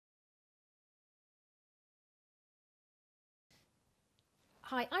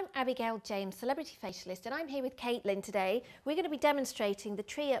Hi, I'm Abigail James, celebrity facialist, and I'm here with Caitlin today. We're going to be demonstrating the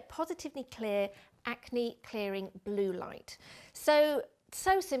Tria Positively Clear Acne Clearing Blue Light. So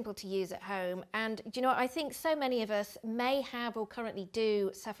simple to use at home, and do you know what? I think so many of us may have or currently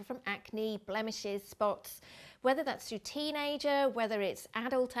do suffer from acne, blemishes, spots, whether that's through teenager, whether it's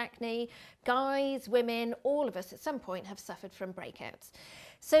adult acne, guys, women, all of us at some point have suffered from breakouts.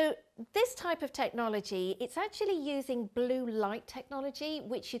 So this type of technology, it's actually using blue light technology,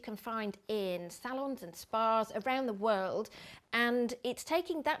 which you can find in salons and spas around the world. And it's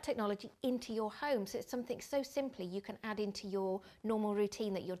taking that technology into your home. So it's something so simply you can add into your normal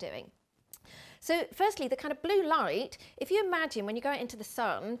routine that you're doing. So firstly, the kind of blue light, if you imagine when you go out into the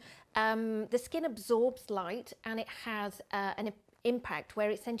sun, the skin absorbs light and it has an impact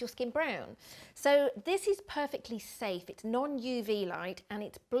where it sends your skin brown. So this is perfectly safe. It's non-UV light and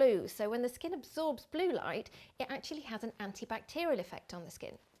it's blue. So when the skin absorbs blue light, it actually has an antibacterial effect on the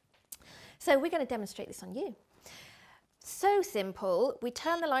skin. So we're going to demonstrate this on you. So simple. We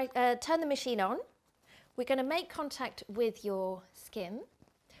turn the machine on. We're going to make contact with your skin.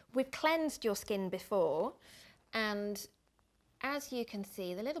 We've cleansed your skin before, and as you can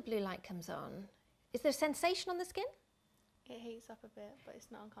see, the little blue light comes on. Is there a sensation on the skin? It heats up a bit, but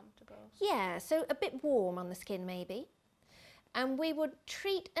it's not uncomfortable. Yeah, so a bit warm on the skin maybe. And we would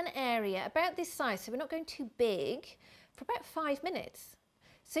treat an area about this size, so we're not going too big, for about 5 minutes.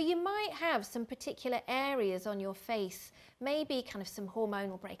 So you might have some particular areas on your face, maybe kind of some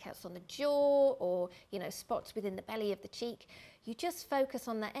hormonal breakouts on the jaw or, you know, spots within the belly of the cheek. You just focus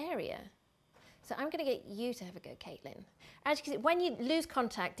on that area. So I'm going to get you to have a go, Caitlin. As you can see, when you lose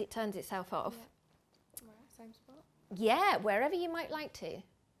contact, it turns itself off. Yeah. Right, same spot? Yeah, wherever you might like to.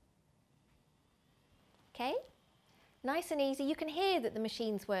 Okay? Nice and easy. You can hear that the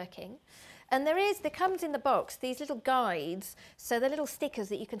machine's working. And there comes in the box these little guides, so they're little stickers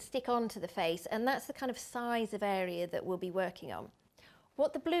that you can stick onto the face, and that's the kind of size of area that we'll be working on.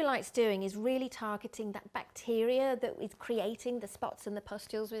 What the blue light's doing is really targeting that bacteria that is creating the spots and the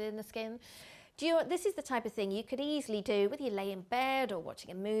pustules within the skin. This is the type of thing you could easily do whether you lay in bed or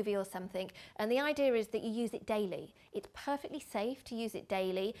watching a movie or something, and the idea is that you use it daily. It's perfectly safe to use it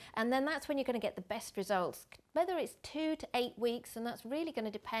daily, and then that's when you're going to get the best results, whether it's 2 to 8 weeks, and that's really going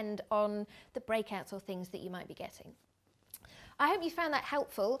to depend on the breakouts or things that you might be getting. I hope you found that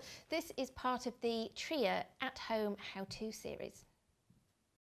helpful. This is part of the Tria at Home How-To series.